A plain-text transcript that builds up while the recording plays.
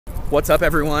What's up,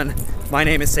 everyone? My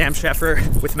name is Sam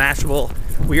Sheffer with Mashable.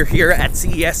 We are here at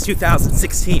CES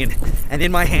 2016, and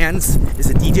in my hands is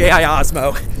a DJI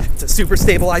Osmo. It's a super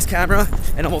stabilized camera,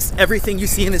 and almost everything you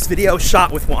see in this video is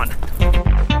shot with one.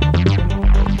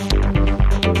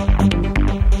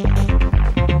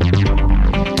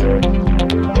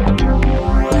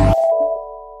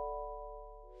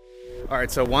 All right,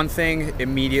 so one thing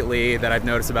immediately that I've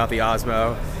noticed about the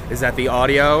Osmo is that the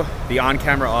audio, the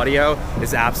on-camera audio,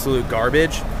 is absolute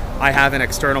garbage. I have an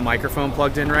external microphone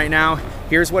plugged in right now.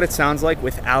 Here's what it sounds like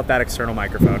without that external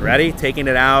microphone. Ready? Taking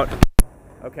it out.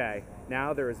 Okay,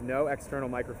 now there is no external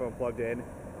microphone plugged in.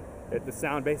 The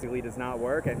sound basically does not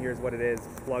work, and here's what it is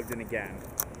plugged in again.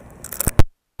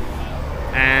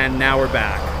 And now we're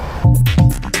back.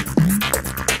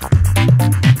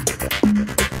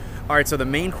 All right, so the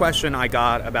main question I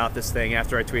got about this thing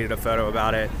after I tweeted a photo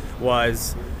about it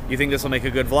was, you think this will make a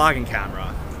good vlogging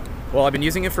camera? Well, I've been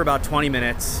using it for about 20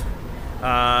 minutes.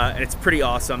 And it's pretty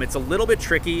awesome. It's a little bit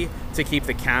tricky to keep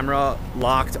the camera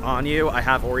locked on you. I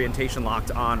have orientation locked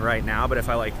on right now, but if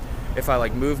I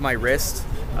move my wrist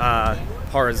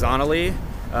horizontally,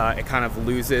 it kind of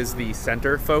loses the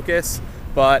center focus.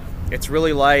 But it's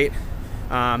really light.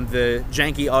 The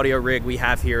janky audio rig we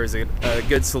have here is a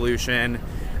good solution.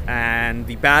 And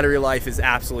the battery life is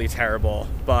absolutely terrible,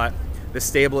 but the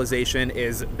stabilization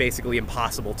is basically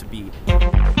impossible to beat.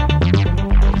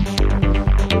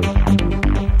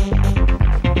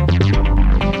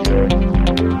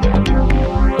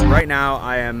 Right now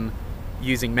I am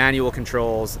using manual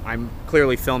controls. I'm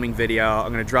clearly filming video.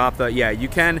 I'm gonna drop the, yeah, you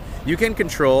can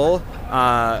control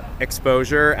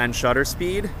exposure and shutter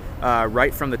speed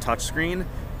right from the touchscreen.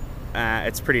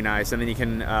 It's pretty nice, and then you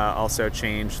can also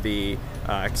change the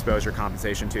exposure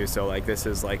compensation too. So like this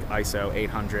is like ISO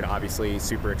 800, obviously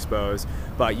super exposed,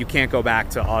 but you can't go back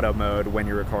to auto mode when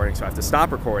you're recording, so I have to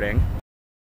stop recording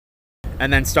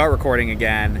and then start recording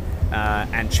again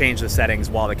and change the settings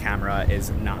while the camera is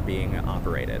not being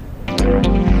operated.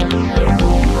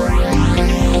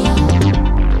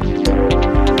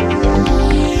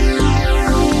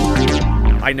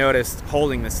 I noticed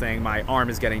holding this thing, my arm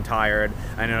is getting tired.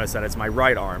 I noticed that it's my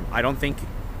right arm. I don't think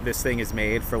this thing is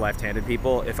made for left-handed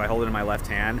people. If I hold it in my left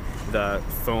hand, the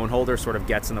phone holder sort of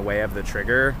gets in the way of the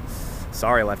trigger.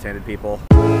 Sorry, left-handed people.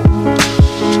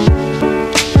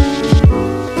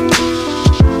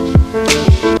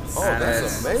 Oh,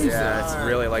 that's amazing. Yeah, it's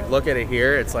really like, look at it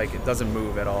here. It's like, it doesn't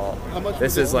move at all. How much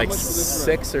this is like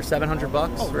 $600 or $700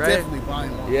 bucks, oh, right? Definitely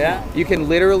buying one. Yeah, you can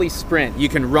literally sprint. You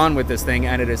can run with this thing,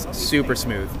 and it is super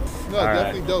smooth. No,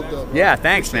 definitely dope, though. Yeah,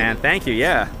 thanks, man. Thank you.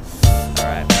 Yeah. All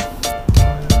right.